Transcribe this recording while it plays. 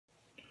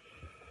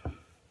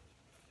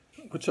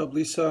What's up,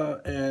 Lisa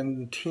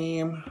and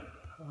team,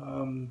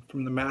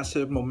 from the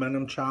Massive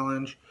Momentum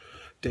Challenge,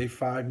 Day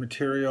 5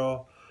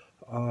 material.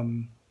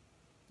 Um,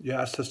 you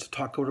asked us to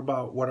talk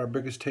about what our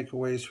biggest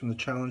takeaways from the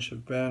challenge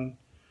have been,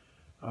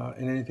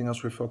 and anything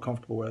else we feel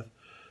comfortable with.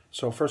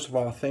 So first of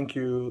all, thank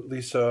you,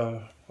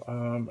 Lisa,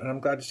 and I'm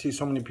glad to see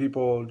so many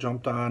people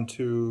jumped on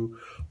to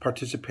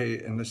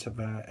participate in this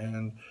event.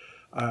 And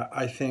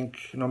I think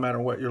no matter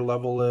what your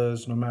level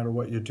is, no matter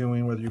what you're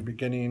doing, whether you're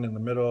beginning, in the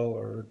middle,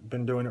 or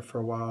been doing it for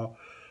a while,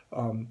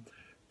 um,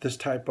 this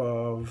type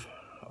of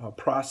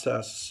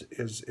process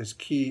is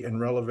key and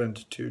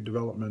relevant to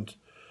development,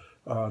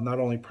 not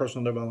only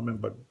personal development,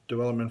 but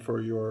development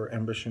for your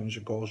ambitions,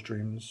 your goals,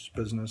 dreams,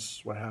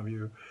 business, what have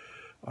you.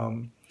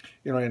 Um,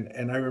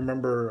 and I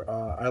remember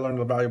I learned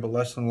a valuable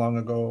lesson long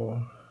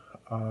ago,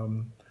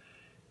 um,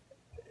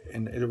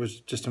 and it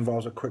was just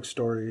involves a quick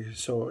story.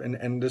 So,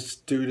 and this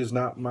dude is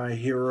not my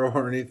hero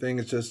or anything.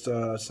 It's just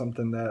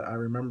something that I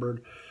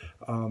remembered.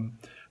 Um,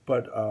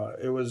 but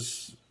it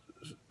was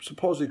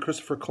supposedly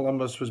Christopher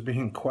Columbus was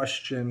being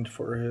questioned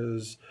for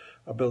his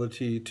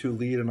ability to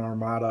lead an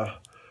armada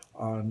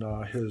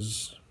on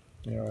his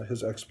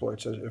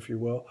exploits, if you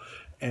will,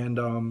 and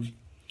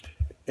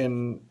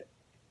in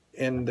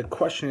in the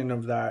questioning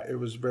of that, he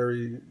was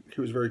very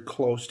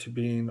close to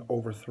being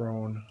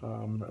overthrown,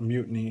 a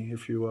mutiny,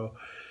 if you will,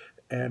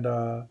 and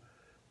there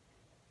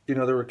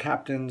were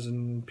captains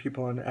and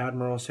people on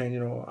Admiral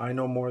saying, I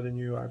know more than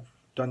you. I've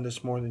done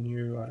this more than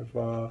you.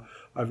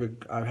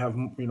 I have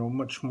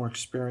much more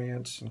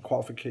experience and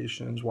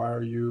qualifications. Why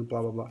are you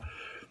blah blah blah?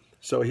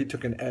 So he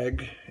took an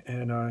egg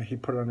and he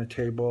put it on a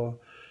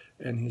table,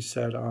 and he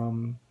said,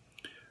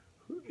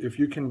 if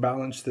you can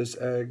balance this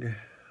egg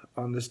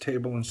on this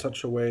table in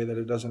such a way that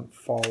it doesn't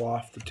fall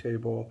off the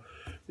table,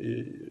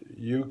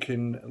 you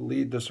can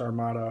lead this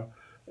armada.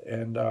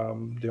 And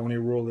the only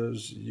rule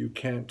is you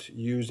can't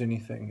use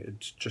anything.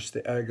 It's just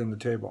the egg on the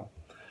table.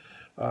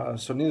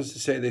 So needless to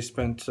say, they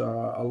spent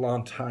a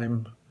long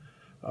time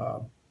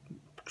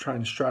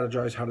trying to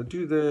strategize how to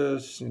do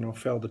this,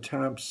 failed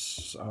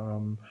attempts,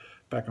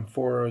 back and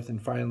forth.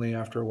 And finally,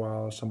 after a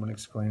while, someone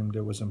exclaimed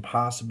it was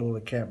impossible.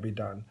 It can't be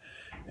done.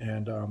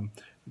 And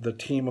the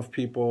team of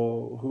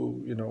people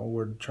who,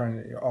 were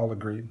trying to all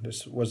agree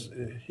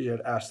he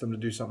had asked them to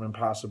do something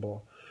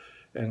impossible.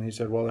 And he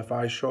said, well, if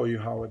I show you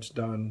how it's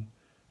done,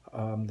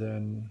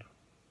 then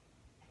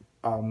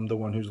I'm the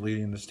one who's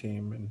leading this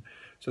team. And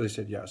so they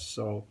said yes.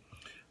 So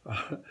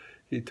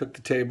he took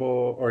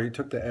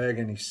the egg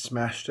and he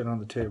smashed it on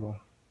the table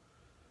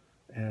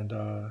and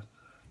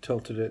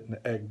tilted it, and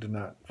the egg did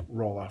not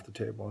roll off the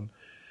table.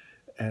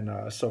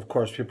 And so, of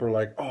course, people are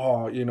like,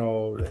 oh,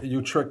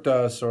 you tricked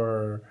us,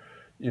 or,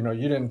 you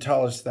didn't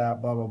tell us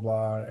that, blah, blah,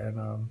 blah.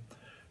 And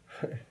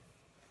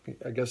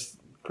I guess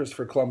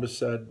Christopher Columbus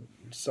said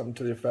something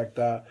to the effect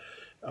that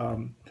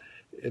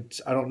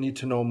I don't need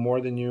to know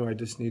more than you. I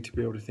just need to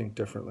be able to think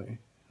differently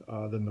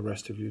than the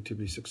rest of you to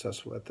be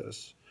successful at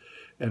this,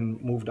 and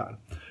moved on.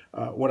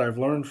 What I've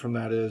learned from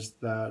that is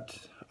that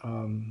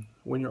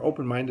when you're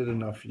open-minded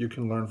enough, you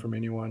can learn from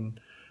anyone.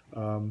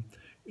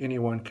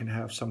 Anyone can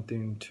have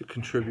something to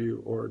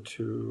contribute or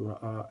to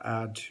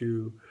add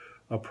to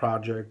a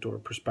project or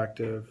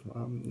perspective,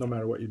 no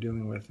matter what you're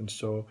dealing with. And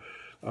so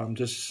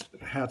just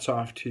hats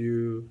off to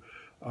you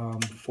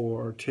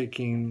for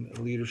taking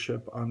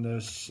leadership on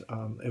this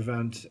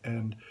event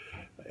and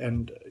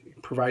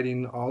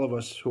providing all of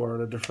us who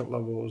are at different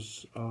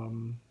levels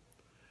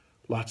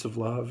lots of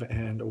love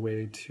and a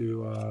way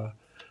to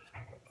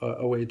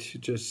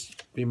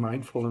just be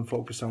mindful and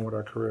focus on what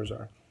our careers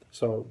are.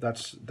 So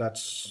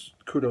that's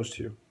kudos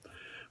to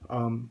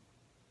you.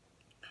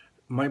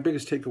 My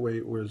biggest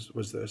takeaway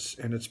was this,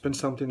 and it's been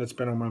something that's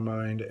been on my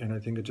mind, and I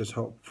think it just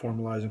helped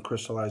formalize and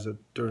crystallize it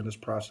during this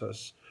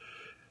process.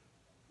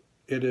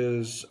 It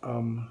is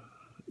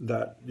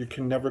that you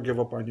can never give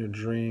up on your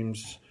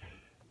dreams,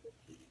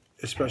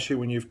 especially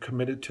when you've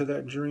committed to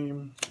that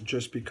dream,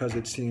 just because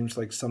it seems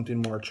like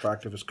something more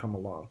attractive has come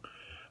along.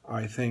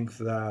 I think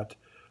that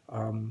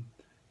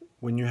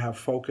when you have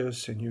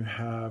focus and you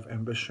have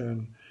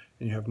ambition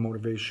and you have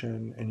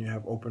motivation and you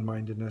have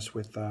open-mindedness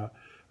with that,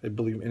 I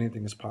believe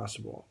anything is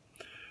possible.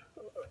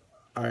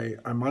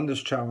 I'm on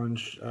this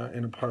challenge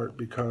in a part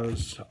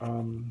because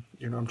I'm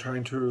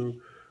trying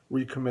to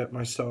recommit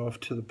myself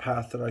to the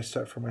path that I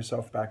set for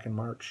myself back in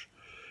March.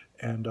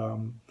 And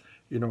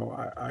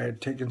I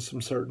had taken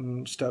some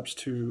certain steps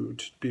to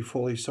be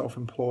fully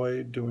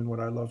self-employed, doing what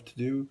I love to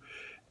do,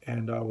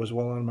 and was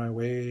well on my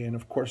way. And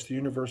of course, the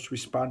universe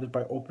responded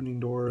by opening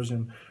doors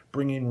and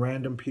bringing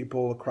random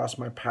people across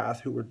my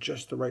path who were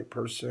just the right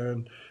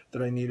person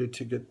that I needed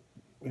to get,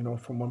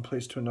 from one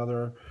place to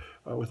another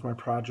with my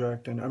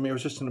project. And I mean, it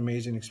was just an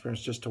amazing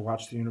experience just to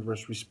watch the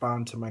universe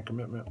respond to my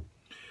commitment.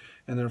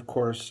 And then, of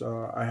course,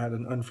 I had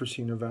an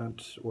unforeseen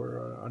event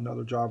where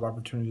another job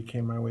opportunity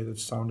came my way that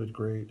sounded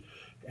great.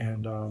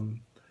 And I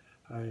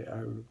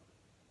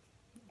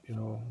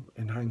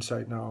in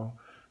hindsight now,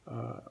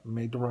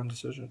 made the wrong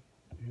decision,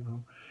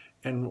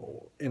 And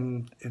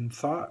in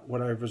thought,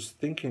 what I was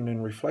thinking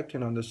and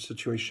reflecting on this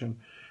situation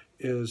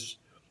is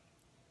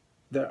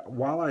that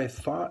while I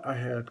thought I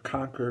had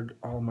conquered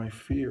all my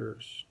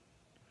fears,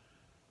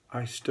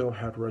 I still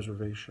had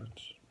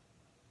reservations.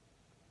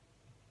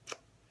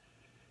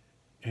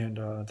 And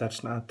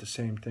that's not the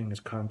same thing as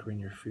conquering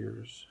your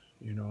fears.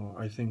 You know,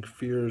 I think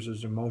fears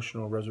is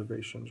emotional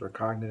reservations or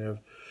cognitive,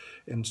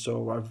 and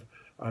so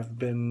I've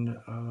been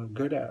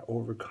good at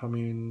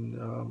overcoming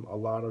a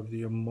lot of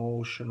the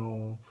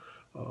emotional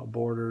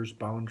borders,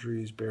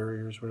 boundaries,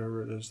 barriers,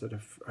 whatever it is that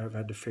I've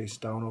had to face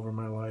down over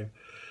my life.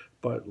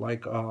 But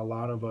like a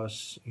lot of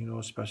us, you know,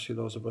 especially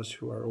those of us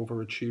who are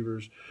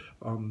overachievers,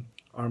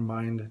 our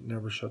mind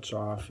never shuts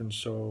off. And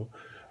so,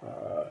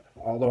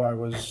 although I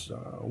was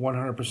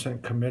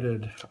 100%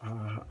 committed,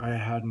 I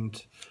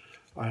hadn't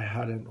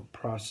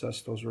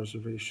processed those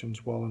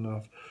reservations well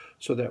enough,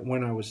 so that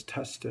when I was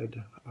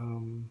tested,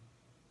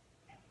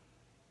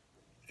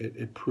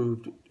 it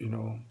proved, you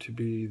know, to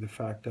be the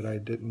fact that I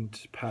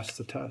didn't pass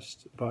the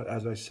test. But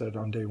as I said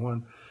on day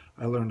one,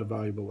 I learned a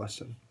valuable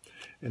lesson.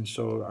 And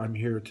so I'm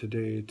here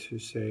today to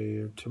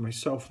say to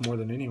myself more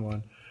than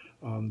anyone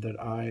that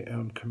I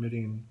am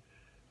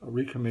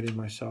recommitting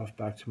myself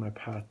back to my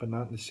path, but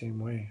not in the same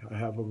way. I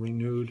have a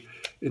renewed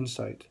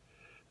insight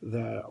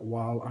that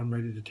while I'm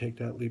ready to take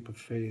that leap of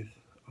faith,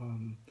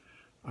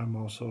 I'm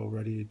also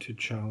ready to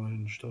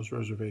challenge those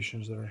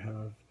reservations that I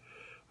have.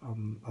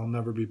 I'll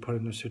never be put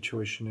in a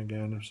situation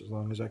again, as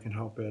long as I can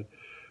help it,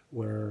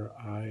 where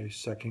I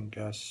second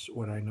guess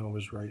what I know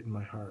is right in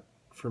my heart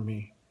for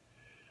me.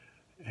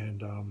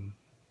 And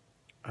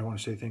I want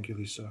to say thank you,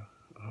 Lisa,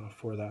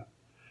 for that.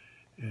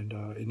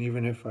 And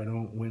even if I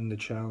don't win the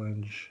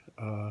challenge,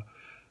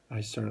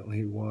 I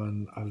certainly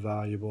won a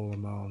valuable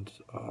amount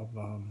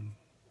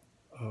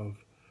of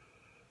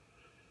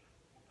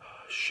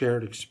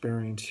shared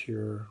experience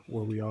here,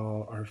 where we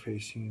all are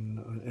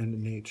facing an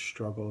innate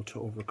struggle to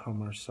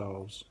overcome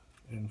ourselves.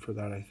 And for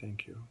that, I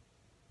thank you.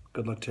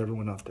 Good luck to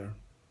everyone out there.